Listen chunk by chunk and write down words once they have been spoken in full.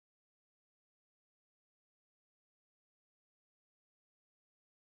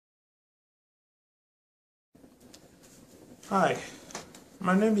Hi,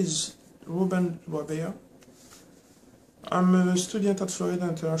 my name is Ruben Wabea. I'm a student at Florida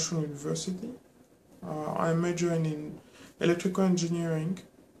International University. I'm majoring in electrical engineering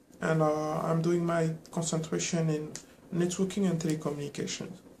and I'm doing my concentration in networking and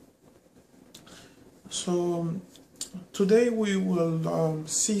telecommunications. So today we will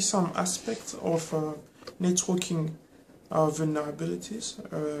see some aspects of networking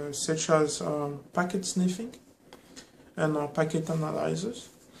vulnerabilities such as packet sniffing and packet analyzers.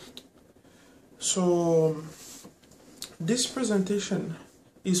 So this presentation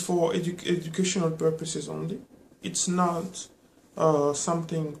is for educational purposes only. It's not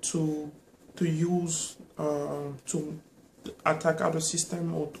something to use to attack other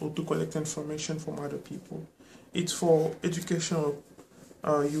systems or to collect information from other people. It's for educational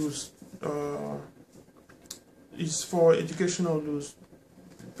use. It's for educational use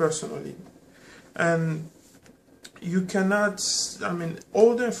personally, and you cannot,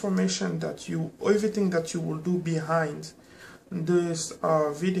 all the information that everything that you will do behind this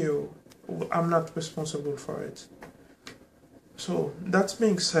video, I'm not responsible for it. So that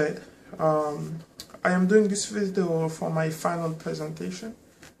being said, I am doing this video for my final presentation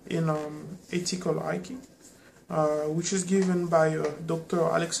in ethical hiking, which is given by Dr.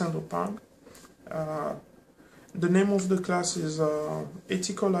 Alexander Pang. The name of the class is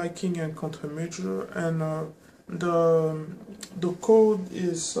Ethical Hiking and Countermeasure, and the code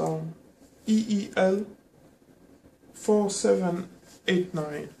is EEL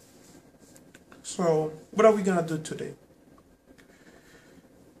 4789. So what are we gonna do today?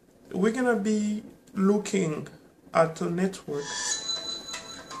 We're gonna be looking at a network.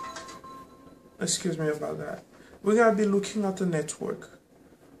 Excuse me about that. We're gonna be looking at a network,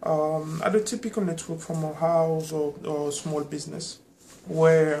 at a typical network from a house or small business,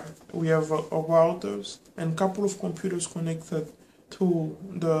 where we have routers and a couple of computers connected to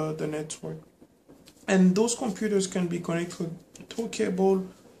the network. And those computers can be connected to a cable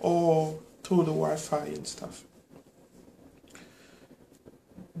or to the Wi-Fi and stuff.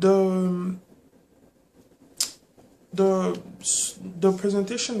 The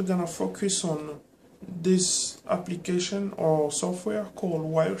presentation is gonna focus on this application or software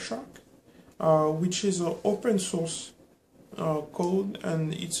called Wireshark, which is an open source code,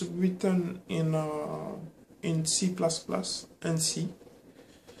 and it's written in C++ and C.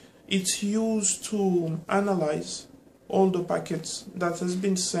 It's used to analyze all the packets that has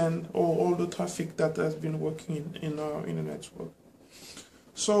been sent or all the traffic that has been working in a network.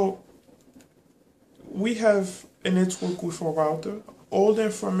 So we have a network with a router. All the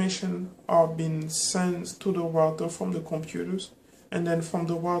information are being sent to the router from the computers, and then from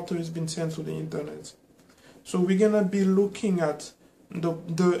the router is being sent to the internet. So we're gonna be looking at the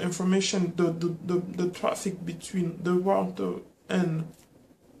information, the traffic between the router and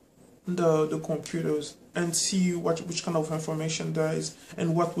the computers, and see which kind of information there is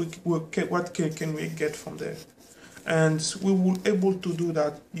and what can we get from there. And we will able to do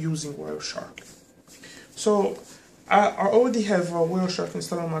that using Wireshark. So I already have Wireshark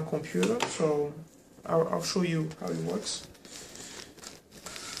installed on my computer, so I'll show you how it works.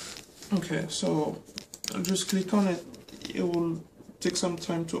 Okay, so I'll just click on it. It will take some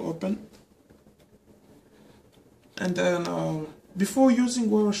time to open. And then before using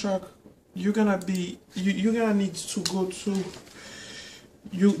Wireshark, you're gonna need to go to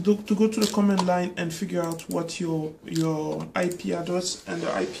the command line and figure out what your IP address and the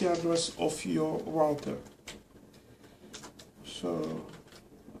IP address of your router. So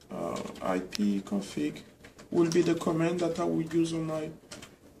IP config will be the command that I will use on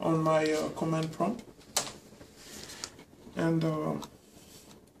my command prompt. And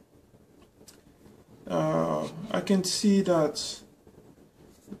I can see that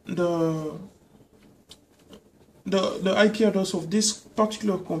the IP address of this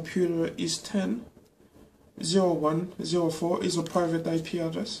particular computer is 10.0.1.0.4 is a private IP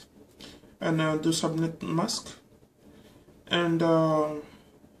address, and the subnet mask. And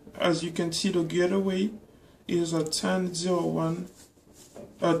as you can see, the gateway is a 10.0.1.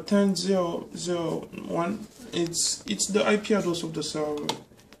 10.0.0.1. It's the IP address of the server.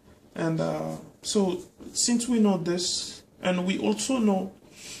 And so since we know this, and we also know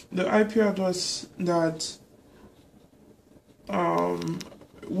the IP address that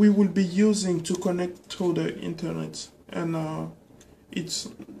we will be using to connect to the internet, and it's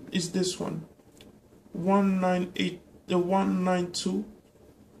this one,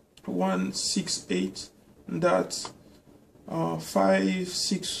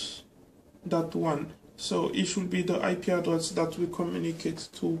 192.168.56.1. So it should be the IP address that we communicate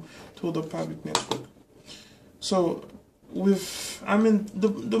to the public network. So I mean,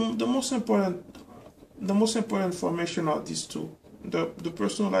 the most important information are these two: the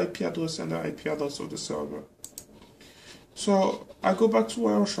personal IP address and the IP address of the server. So I go back to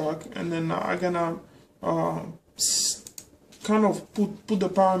Wireshark, and then I'm gonna kind of put the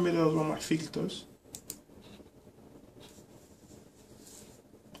parameters on my filters.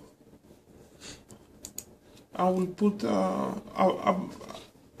 I will put I'm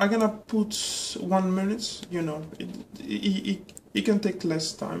gonna put 1 minute. You know, it can take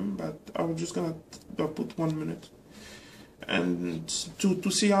less time, but I'm just gonna put 1 minute, and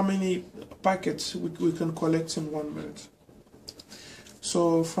to see how many packets we can collect in 1 minute.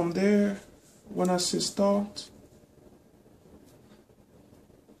 So from there, when I say start,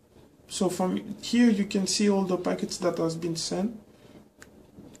 so from here you can see all the packets that has been sent,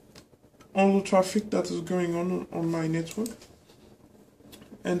 all the traffic that is going on my network,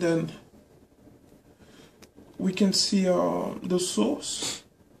 and then we can see the source,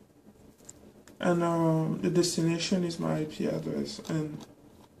 and the destination is my IP address, and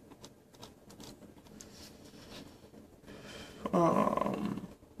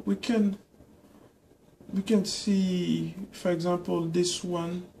we can see, for example, this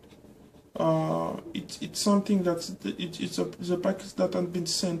one. It's something that's it's a package that has been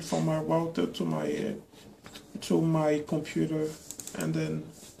sent from my router to my computer, and then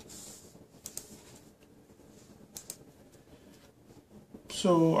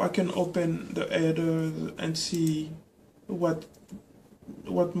so I can open the header and see what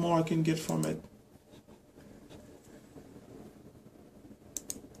more I can get from it.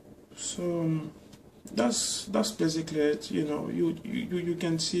 So that's basically it. You know, you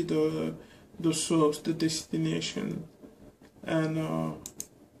can see the source, the destination, and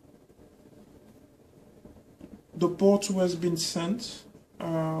the port has been sent,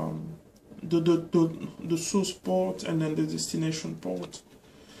 the source port, and then the destination port,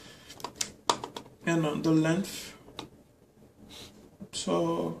 and the length.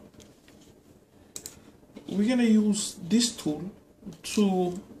 So we're gonna use this tool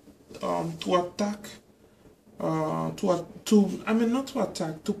to attack,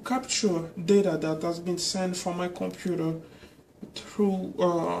 to capture data that has been sent from my computer through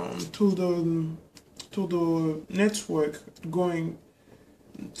to the network going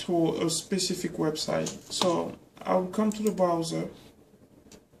to a specific website. So I'll come to the browser,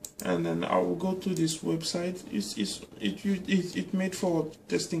 and then I will go to this website. It's made for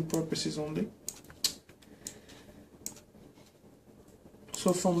testing purposes only.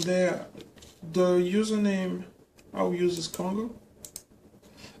 So from there, the username I will use is Congo,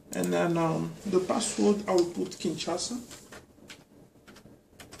 and then the password I will put Kinshasa.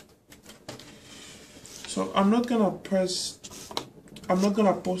 So I'm not gonna post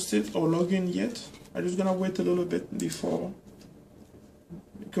it or log in yet. I'm just gonna wait a little bit before,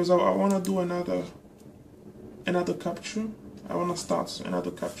 because I want to do another capture. I want to start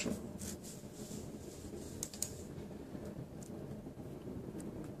another capture.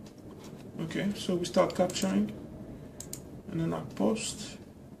 Okay, so we start capturing, and then I post.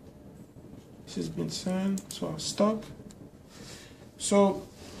 This has been sent, so I stop. So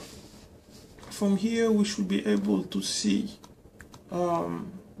from here we should be able to see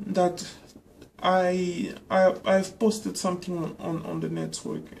that I've posted something on the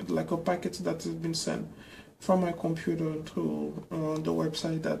network, like a packet that has been sent from my computer to the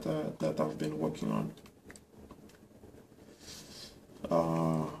website that I've been working on.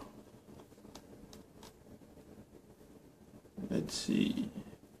 Let's see,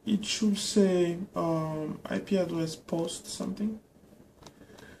 it should say IP address post something.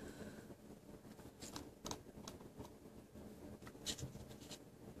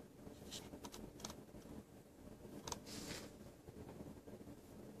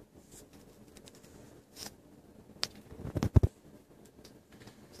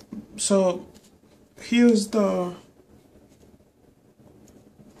 So here's the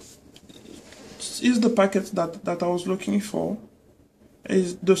packet that I was looking for.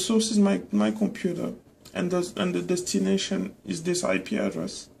 Is the source is my computer, and the destination is this IP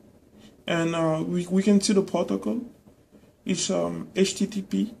address, and we can see the protocol. It's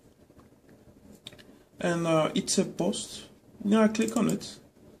HTTP, and it's a post. We're gonna click on it.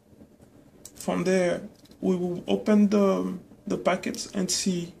 From there, we will open the packets and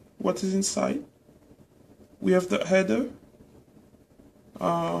see what is inside. We have the header.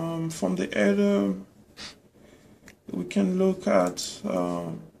 From the header, we can look at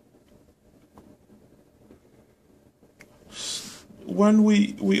when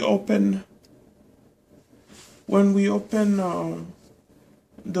we open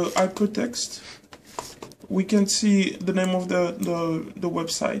the hypertext, we can see the name of the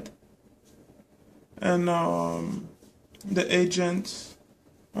website and the agent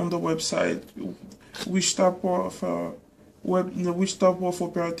on the website, which type of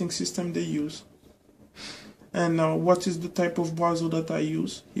operating system they use, and what is the type of browser that I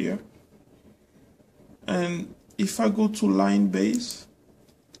use here. And if I go to line base,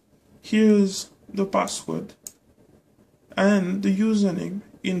 here's the password and the username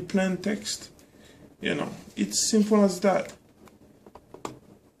in plain text. You know, it's simple as that.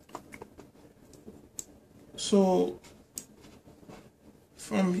 So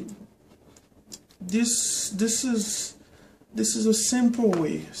from this is a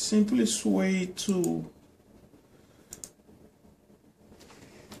simplest way to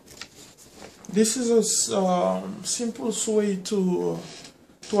simplest way to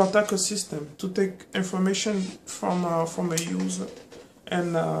attack a system, to take information from a user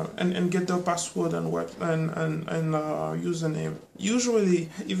and get their password and username. Usually,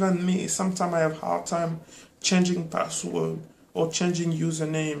 even me, sometimes I have a hard time changing password or changing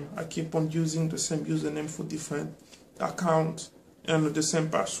username. I keep on using the same username for different accounts and the same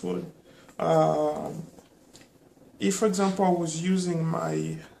password. If, for example, I was using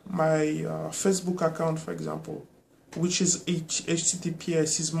my Facebook account, for example, which is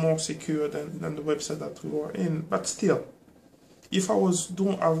HTTPS, is more secure than the website that we were in, but still, if I was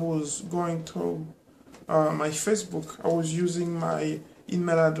going through my Facebook, I was using my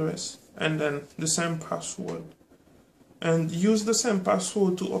email address and then the same password, and use the same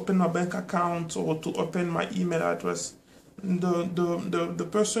password to open a bank account or to open my email address, the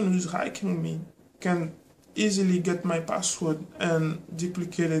person who's hacking me can easily get my password and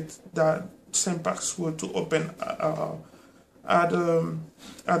duplicate that same password to open other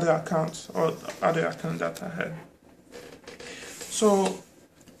accounts or other account that I had. So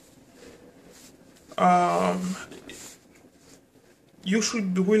you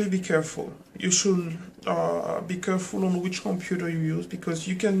should really be careful. You should be careful on which computer you use, because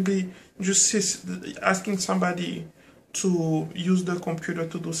you can be just asking somebody to use the computer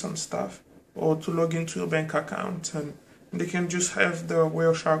to do some stuff or to log into your bank account, and they can just have the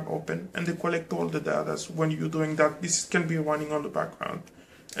Wireshark open and they collect all the data. When you're doing that, this can be running on the background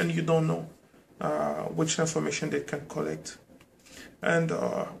and you don't know which information they can collect. And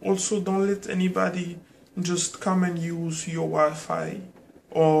also, don't let anybody just come and use your Wi-Fi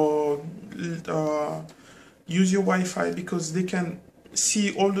or use your Wi-Fi, because they can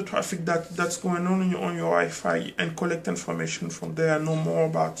see all the traffic that's going on your Wi-Fi and collect information from there, know more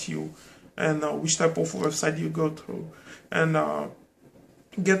about you and which type of website you go through, and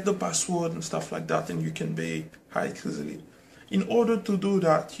get the password and stuff like that, and you can be hacked easily. In order to do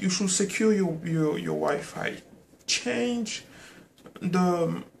that, you should secure your Wi-Fi. Change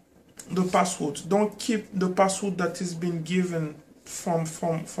the password. Don't keep the password that has been given from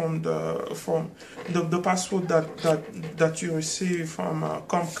the password that you receive from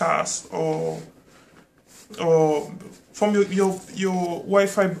Comcast or from your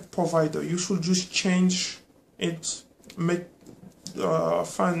Wi-Fi provider. You should just change it,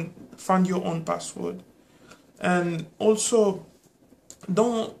 find your own password. And also,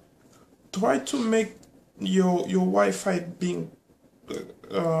 don't try to make your Wi-Fi being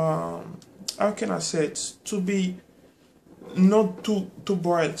how can I say it, to be not too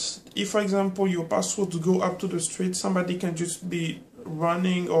bright. If, for example, your passwords go up to the street, somebody can just be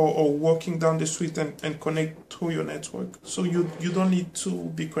running or walking down the street and connect through your network. So you don't need to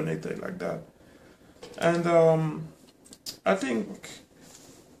be connected like that. And I think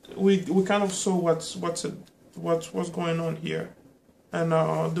we kind of saw what's going on here. And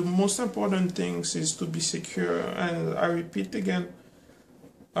the most important things is to be secure. And I repeat again,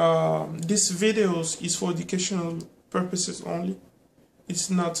 this videos is for educational purposes only. It's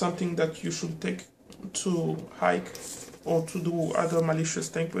not something that you should take to hack or to do other malicious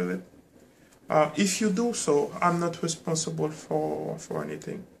things with it. If you do so, I'm not responsible for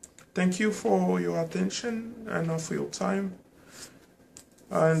anything. Thank you for your attention and for your time.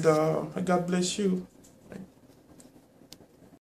 And God bless you.